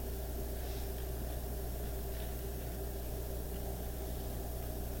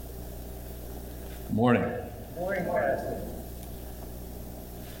Morning. Morning, Pastor.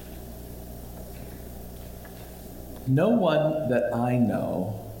 No one that I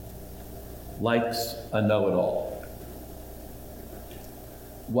know likes a know-it-all.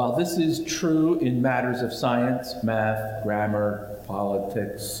 While this is true in matters of science, math, grammar,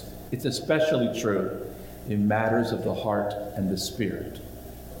 politics, it's especially true in matters of the heart and the spirit.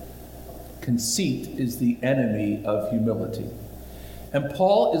 Conceit is the enemy of humility. And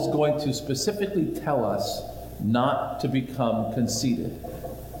Paul is going to specifically tell us not to become conceited.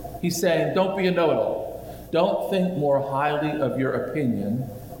 He's saying, don't be a know-it-all. Don't think more highly of your opinion,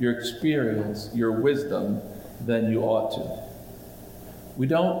 your experience, your wisdom than you ought to. We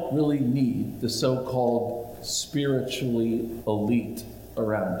don't really need the so-called spiritually elite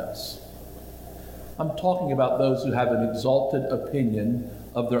around us. I'm talking about those who have an exalted opinion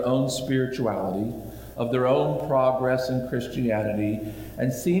of their own spirituality, of their own progress in Christianity,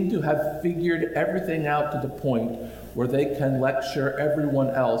 and seem to have figured everything out to the point where they can lecture everyone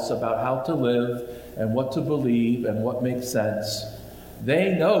else about how to live and what to believe and what makes sense.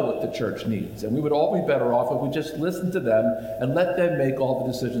 They know what the church needs, and we would all be better off if we just listened to them and let them make all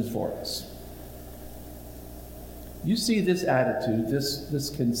the decisions for us. You see this attitude, this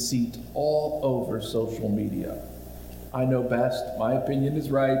conceit all over social media. I know best, my opinion is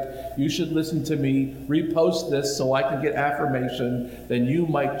right, you should listen to me, repost this so I can get affirmation, then you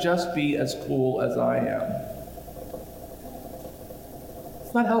might just be as cool as I am.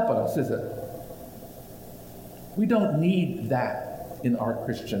 It's not helping us, is it? We don't need that in our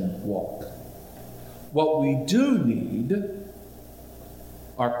Christian walk. What we do need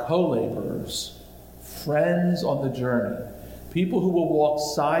are co-laborers, friends on the journey, people who will walk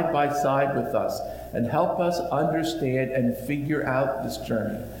side by side with us and help us understand and figure out this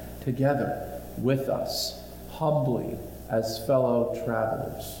journey together with us, humbly as fellow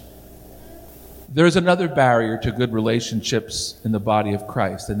travelers. There's another barrier to good relationships in the body of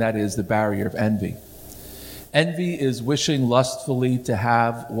Christ, and that is the barrier of envy. Envy is wishing lustfully to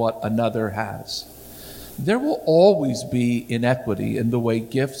have what another has. There will always be inequity in the way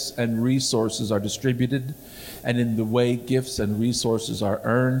gifts and resources are distributed and in the way gifts and resources are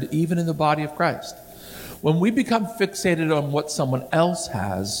earned, even in the body of Christ. When we become fixated on what someone else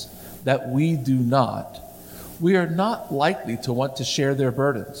has that we do not, we are not likely to want to share their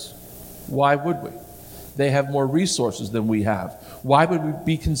burdens. Why would we? They have more resources than we have. Why would we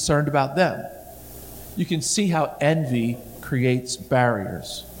be concerned about them? You can see how envy creates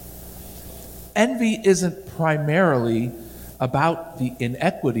barriers. Envy isn't primarily about the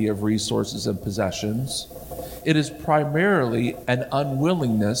inequity of resources and possessions. It is primarily an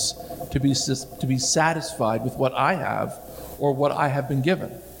unwillingness to be satisfied with what I have or what I have been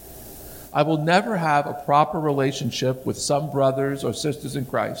given. I will never have a proper relationship with some brothers or sisters in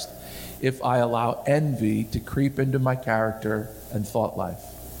Christ if I allow envy to creep into my character and thought life.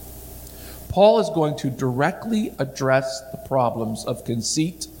 Paul is going to directly address the problems of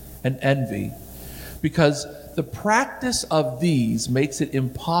conceit and envy because the practice of these makes it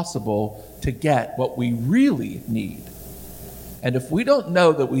impossible to get what we really need. And if we don't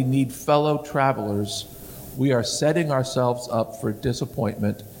know that we need fellow travelers, we are setting ourselves up for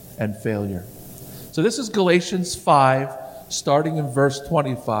disappointment and failure. So this is Galatians 5, starting in verse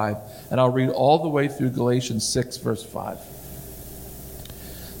 25, and I'll read all the way through Galatians 6, verse 5.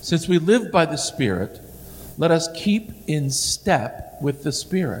 Since we live by the Spirit, let us keep in step with the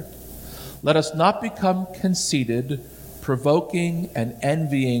Spirit. Let us not become conceited, provoking and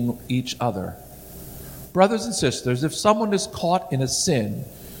envying each other. Brothers and sisters, if someone is caught in a sin,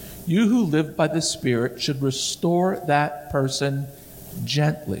 you who live by the Spirit should restore that person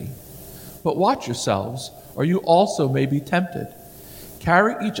gently. But watch yourselves, or you also may be tempted.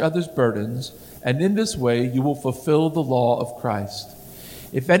 Carry each other's burdens, and in this way you will fulfill the law of Christ.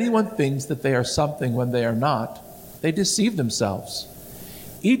 If anyone thinks that they are something when they are not, they deceive themselves.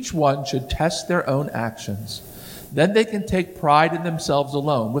 Each one should test their own actions. Then they can take pride in themselves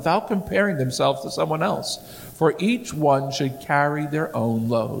alone, without comparing themselves to someone else. For each one should carry their own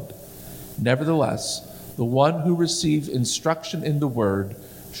load. Nevertheless, the one who receives instruction in the word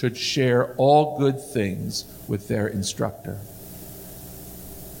should share all good things with their instructor.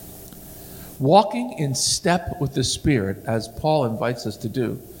 Walking in step with the Spirit, as Paul invites us to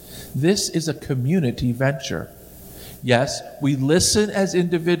do, this is a community venture. Yes, we listen as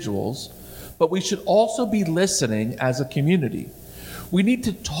individuals, but we should also be listening as a community. We need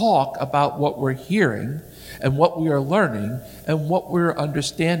to talk about what we're hearing and what we are learning and what we're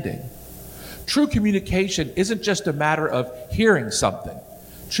understanding. True communication isn't just a matter of hearing something.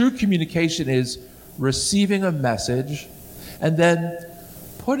 True communication is receiving a message and then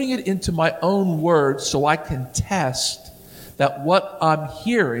putting it into my own words so I can test that what I'm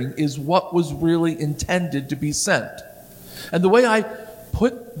hearing is what was really intended to be sent. And the way I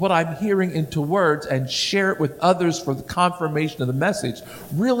put what I'm hearing into words and share it with others for the confirmation of the message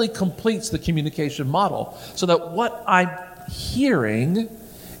really completes the communication model, so that what I'm hearing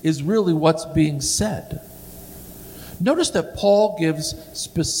is really what's being said. Notice that Paul gives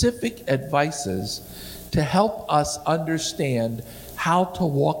specific advices to help us understand how to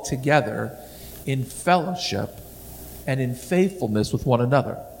walk together in fellowship and in faithfulness with one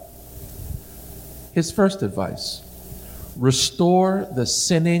another. His first advice: restore the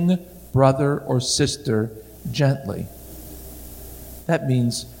sinning brother or sister gently. That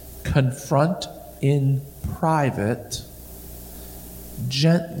means confront in private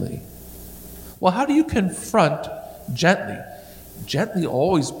gently. Well, how do you confront gently? Gently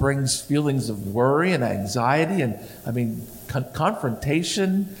always brings feelings of worry and anxiety, and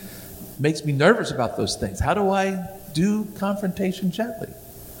confrontation makes me nervous about those things. How do I do confrontation gently?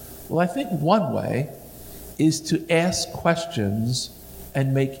 Well, I think one way is to ask questions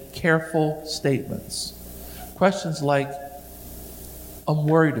and make careful statements. Questions like, I'm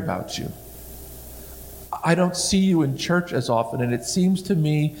worried about you. I don't see you in church as often, and it seems to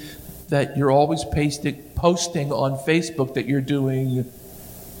me that you're always posting on Facebook that you're doing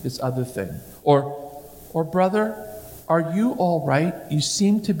this other thing. Or brother, are you all right? You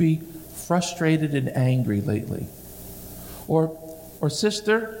seem to be frustrated and angry lately. Or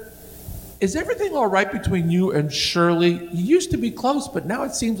sister, is everything all right between you and Shirley? You used to be close, but now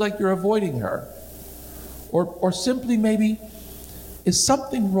it seems like you're avoiding her. Or simply maybe, is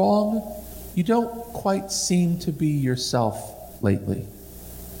something wrong? You don't quite seem to be yourself lately.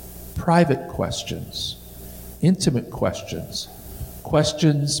 Private questions, intimate questions,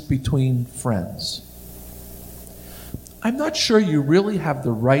 questions between friends. I'm not sure you really have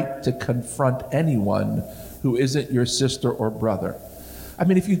the right to confront anyone who isn't your sister or brother.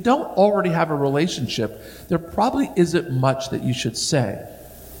 If you don't already have a relationship, there probably isn't much that you should say.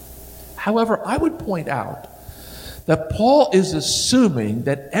 However, I would point out that Paul is assuming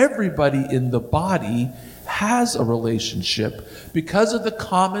that everybody in the body has a relationship because of the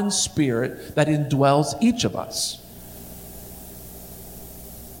common spirit that indwells each of us.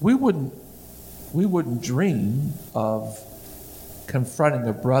 We wouldn't dream of confronting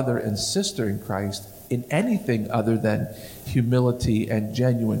a brother and sister in Christ in anything other than humility and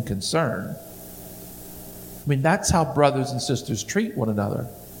genuine concern. That's how brothers and sisters treat one another.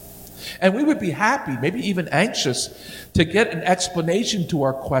 And we would be happy, maybe even anxious, to get an explanation to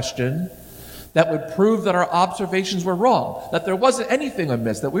our question that would prove that our observations were wrong, that there wasn't anything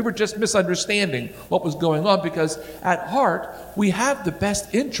amiss, that we were just misunderstanding what was going on, because at heart, we have the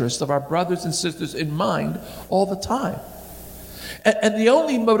best interests of our brothers and sisters in mind all the time. And the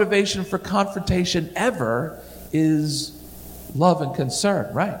only motivation for confrontation ever is love and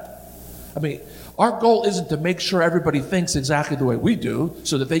concern, right? Our goal isn't to make sure everybody thinks exactly the way we do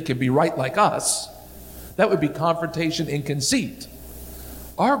so that they can be right like us. That would be confrontation in conceit.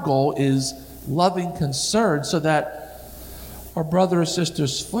 Our goal is loving concern so that our brother or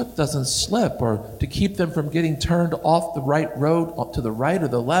sister's foot doesn't slip, or to keep them from getting turned off the right road to the right or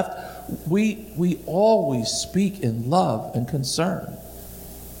the left. We always speak in love and concern.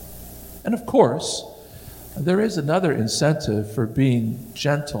 And of course, there is another incentive for being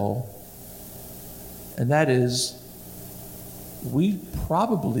gentle, and that is, we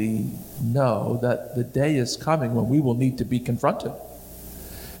probably know that the day is coming when we will need to be confronted.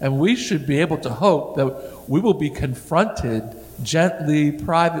 And we should be able to hope that we will be confronted gently,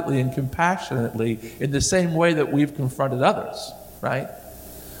 privately, and compassionately in the same way that we've confronted others, right?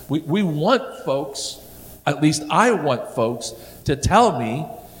 We want folks, at least I want folks, to tell me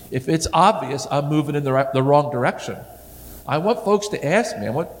if it's obvious I'm moving in the wrong direction. I want folks to ask me.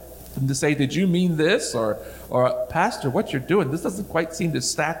 I want them to say, did you mean this? Or Pastor, what you're doing, this doesn't quite seem to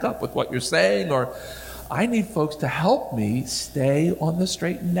stack up with what you're saying. Or I need folks to help me stay on the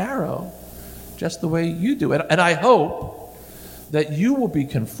straight and narrow, just the way you do. And I hope that you will be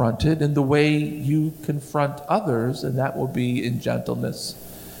confronted in the way you confront others, and that will be in gentleness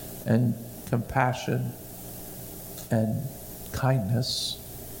and compassion and kindness.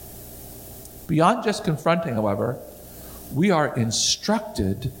 Beyond just confronting, however, we are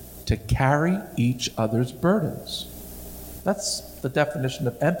instructed to carry each other's burdens. That's the definition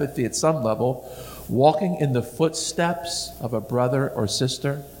of empathy at some level. Walking in the footsteps of a brother or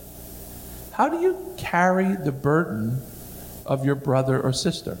sister. How do you carry the burden of your brother or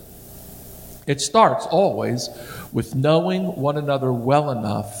sister? It starts always with knowing one another well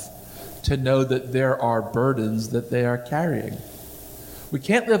enough to know that there are burdens that they are carrying. We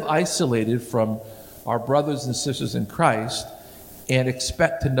can't live isolated from our brothers and sisters in Christ and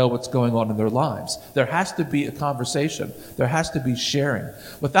expect to know what's going on in their lives. There has to be a conversation. There has to be sharing.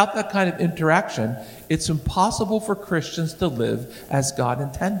 Without that kind of interaction, it's impossible for Christians to live as God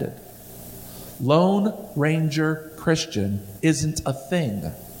intended. Lone Ranger Christian isn't a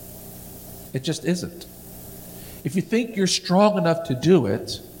thing. It just isn't. If you think you're strong enough to do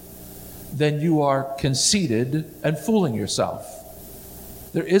it, then you are conceited and fooling yourself.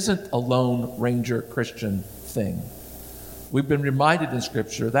 There isn't a Lone Ranger Christian thing. We've been reminded in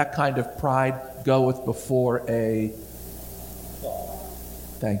Scripture that kind of pride goeth before a...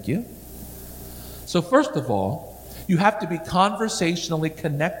 Thank you. So first of all, you have to be conversationally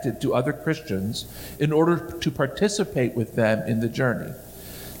connected to other Christians in order to participate with them in the journey.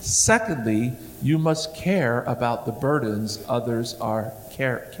 Secondly, you must care about the burdens others are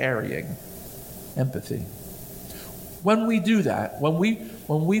carrying. Empathy. When we do that, when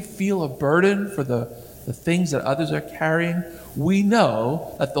we feel a burden for the things that others are carrying, we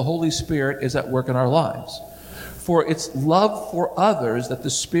know that the Holy Spirit is at work in our lives. For it's love for others that the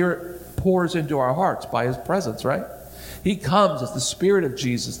Spirit pours into our hearts by His presence, right? He comes as the Spirit of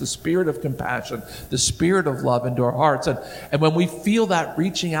Jesus, the Spirit of compassion, the Spirit of love into our hearts. And when we feel that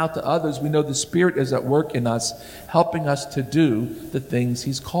reaching out to others, we know the Spirit is at work in us, helping us to do the things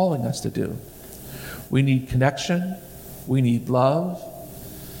He's calling us to do. We need connection. We need love.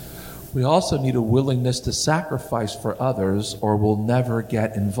 We also need a willingness to sacrifice for others, or we'll never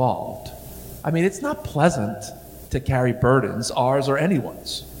get involved. I mean, it's not pleasant to carry burdens, ours or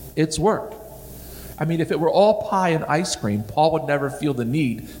anyone's. It's work. I mean, if it were all pie and ice cream, Paul would never feel the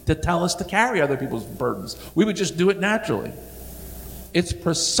need to tell us to carry other people's burdens. We would just do it naturally. It's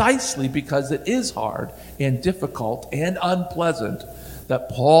precisely because it is hard and difficult and unpleasant that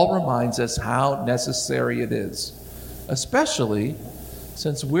Paul reminds us how necessary it is, especially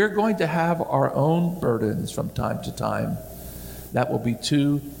since we're going to have our own burdens from time to time that will be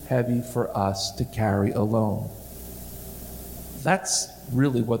too heavy for us to carry alone. That's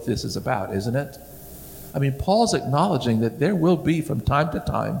really what this is about, isn't it? I mean, Paul's acknowledging that there will be from time to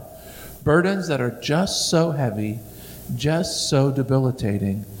time burdens that are just so heavy, just so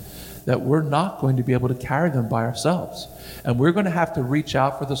debilitating, that we're not going to be able to carry them by ourselves. And we're going to have to reach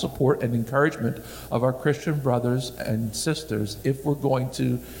out for the support and encouragement of our Christian brothers and sisters if we're going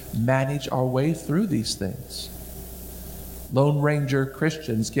to manage our way through these things. Lone Ranger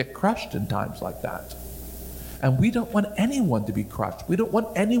Christians get crushed in times like that. And we don't want anyone to be crushed. We don't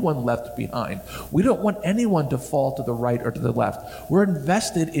want anyone left behind. We don't want anyone to fall to the right or to the left. We're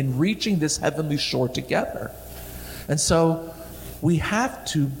invested in reaching this heavenly shore together. And so we have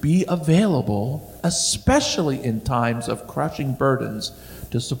to be available, especially in times of crushing burdens,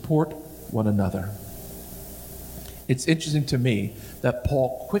 to support one another. It's interesting to me that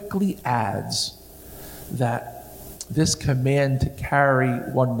Paul quickly adds that this command to carry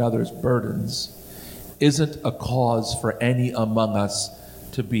one another's burdens isn't a cause for any among us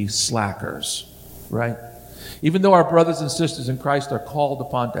to be slackers, right? Even though our brothers and sisters in Christ are called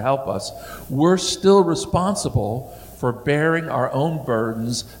upon to help us, we're still responsible for bearing our own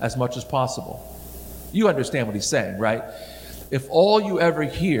burdens as much as possible. You understand what he's saying, right? If all you ever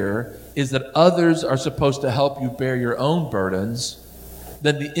hear is that others are supposed to help you bear your own burdens,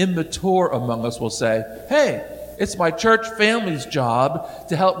 then the immature among us will say, hey, it's my church family's job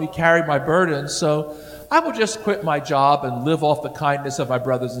to help me carry my burdens, so I will just quit my job and live off the kindness of my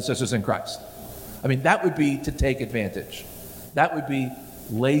brothers and sisters in Christ. I mean, that would be to take advantage. That would be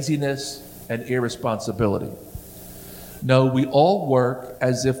laziness and irresponsibility. No, we all work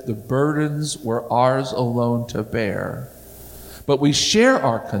as if the burdens were ours alone to bear, but we share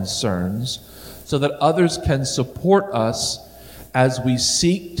our concerns so that others can support us as we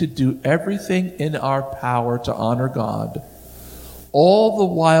seek to do everything in our power to honor God, all the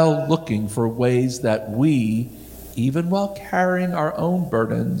while looking for ways that we, even while carrying our own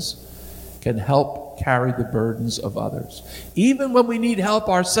burdens, can help carry the burdens of others. Even when we need help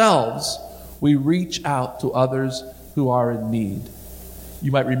ourselves, we reach out to others who are in need.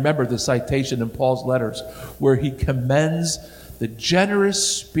 You might remember the citation in Paul's letters where he commends the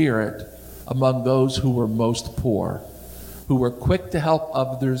generous spirit among those who were most poor, who were quick to help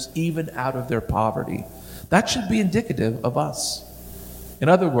others even out of their poverty. That should be indicative of us. In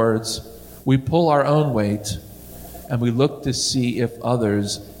other words, we pull our own weight and we look to see if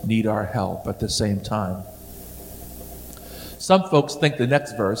others need our help at the same time. Some folks think the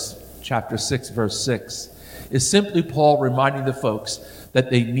next verse, chapter 6, verse 6, is simply Paul reminding the folks that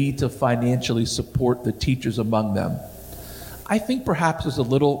they need to financially support the teachers among them. I think perhaps there's a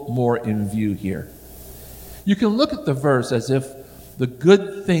little more in view here. You can look at the verse as if The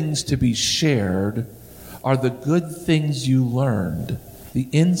good things to be shared are the good things you learned, the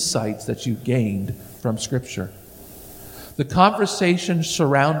insights that you gained from Scripture. The conversation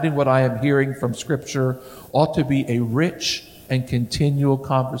surrounding what I am hearing from Scripture ought to be a rich and continual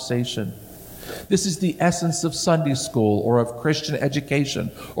conversation. This is the essence of Sunday school or of Christian education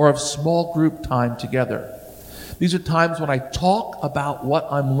or of small group time together. These are times when I talk about what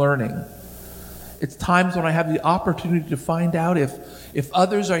I'm learning. It's times when I have the opportunity to find out if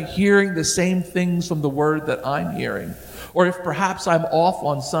others are hearing the same things from the Word that I'm hearing, or if perhaps I'm off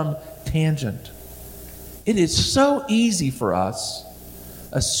on some tangent. It is so easy for us,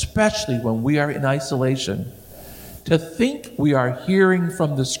 especially when we are in isolation, to think we are hearing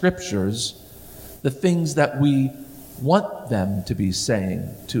from the Scriptures the things that we want them to be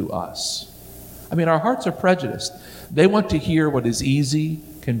saying to us. I mean, our hearts are prejudiced. They want to hear what is easy,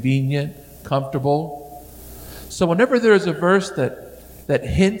 convenient, comfortable. So whenever there is a verse that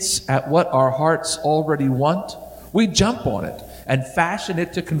hints at what our hearts already want, we jump on it and fashion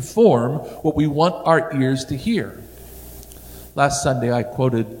it to conform what we want our ears to hear. Last Sunday I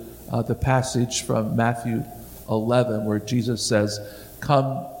quoted the passage from Matthew 11 where Jesus says,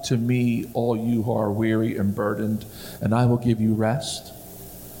 "Come to me, all you who are weary and burdened, and I will give you rest."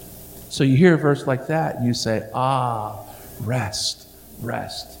 So you hear a verse like that and you say, rest,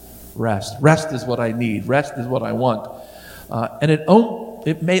 rest, rest. Rest is what I need. Rest is what I want. And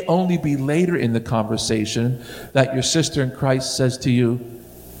it may only be later in the conversation that your sister in Christ says to you,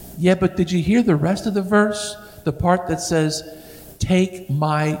 "Yeah, but did you hear the rest of the verse? The part that says, 'Take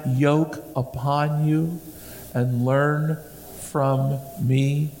my yoke upon you and learn from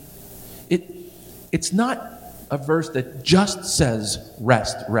me.'" It's not a verse that just says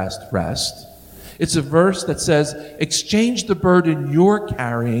rest, rest, rest. It's a verse that says, exchange the burden you're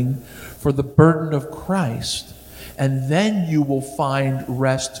carrying for the burden of Christ, and then you will find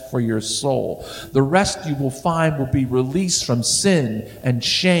rest for your soul. The rest you will find will be released from sin and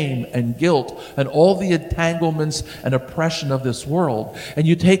shame and guilt and all the entanglements and oppression of this world. And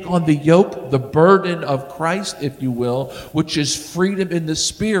you take on the yoke, the burden of Christ, if you will, which is freedom in the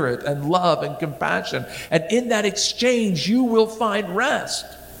Spirit and love and compassion. And in that exchange, you will find rest.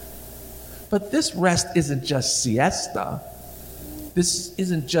 But this rest isn't just siesta. This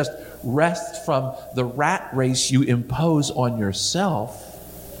isn't just rest from the rat race you impose on yourself.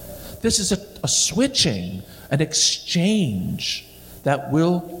 This is a switching, an exchange that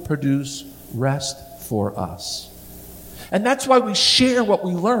will produce rest for us. And that's why we share what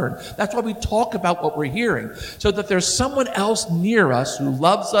we learn. That's why we talk about what we're hearing, so that there's someone else near us who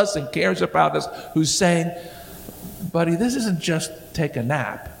loves us and cares about us, who's saying, "Buddy, this isn't just take a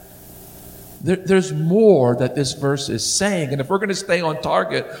nap. There's more that this verse is saying." And if we're going to stay on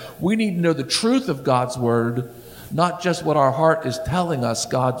target, we need to know the truth of God's word, not just what our heart is telling us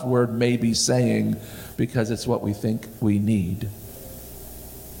God's word may be saying, because it's what we think we need.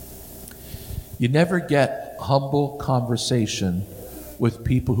 You never get humble conversation with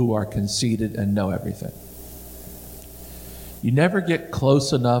people who are conceited and know everything. You never get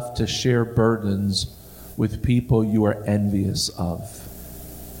close enough to share burdens with people you are envious of.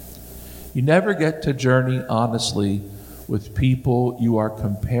 You never get to journey honestly with people you are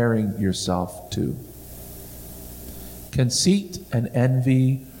comparing yourself to. Conceit and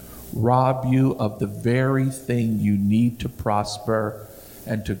envy rob you of the very thing you need to prosper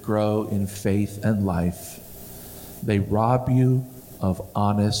and to grow in faith and life. They rob you of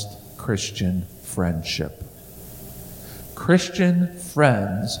honest Christian friendship. Christian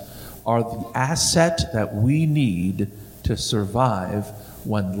friends are the asset that we need to survive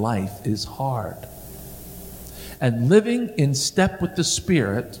when life is hard. And living in step with the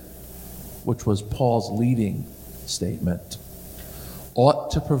Spirit, which was Paul's leading statement, ought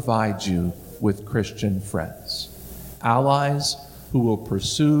to provide you with Christian friends, allies who will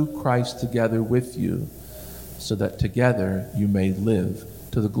pursue Christ together with you, so that together you may live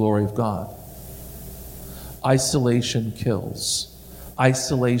to the glory of God. Isolation kills.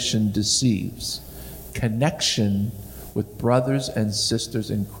 Isolation deceives. Connection with brothers and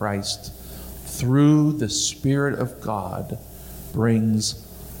sisters in Christ through the Spirit of God brings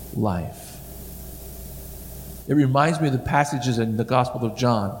life. It reminds me of the passages in the Gospel of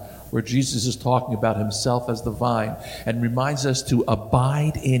John where Jesus is talking about himself as the vine and reminds us to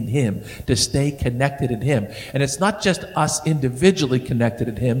abide in him, to stay connected in him. And it's not just us individually connected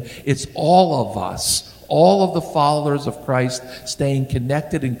in him, it's all of us. All of the followers of Christ staying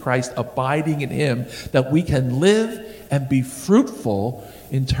connected in Christ, abiding in him, that we can live and be fruitful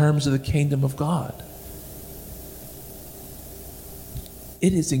in terms of the kingdom of God.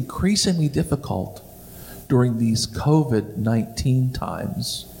 It is increasingly difficult during these COVID-19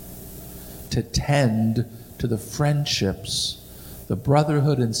 times to tend to the friendships, the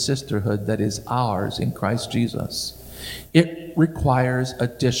brotherhood and sisterhood that is ours in Christ Jesus. It requires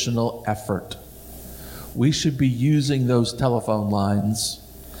additional effort. We should be using those telephone lines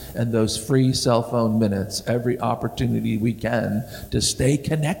and those free cell phone minutes every opportunity we can to stay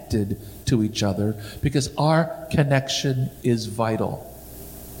connected to each other, because our connection is vital.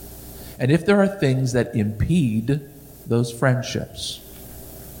 And if there are things that impede those friendships,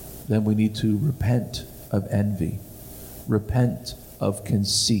 then we need to repent of envy, repent of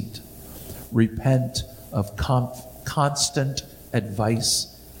conceit, repent of constant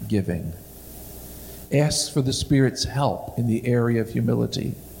advice giving. Ask for the Spirit's help in the area of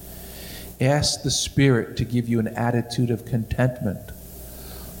humility. Ask the Spirit to give you an attitude of contentment.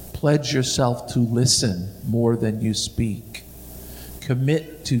 Pledge yourself to listen more than you speak.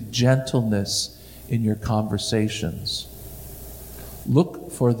 Commit to gentleness in your conversations.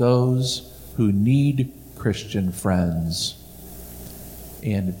 Look for those who need Christian friends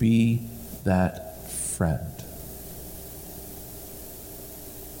and be that friend.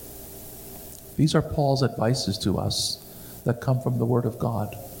 These are Paul's advices to us that come from the Word of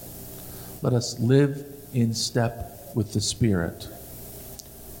God. Let us live in step with the Spirit,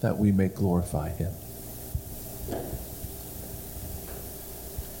 that we may glorify Him.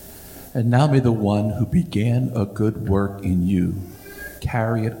 And now may the one who began a good work in you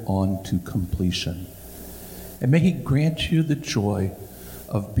carry it on to completion. And may He grant you the joy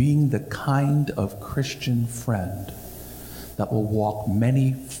of being the kind of Christian friend that will walk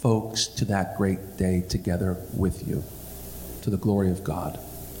many folks to that great day together with you. To the glory of God.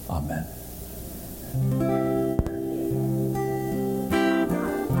 Amen.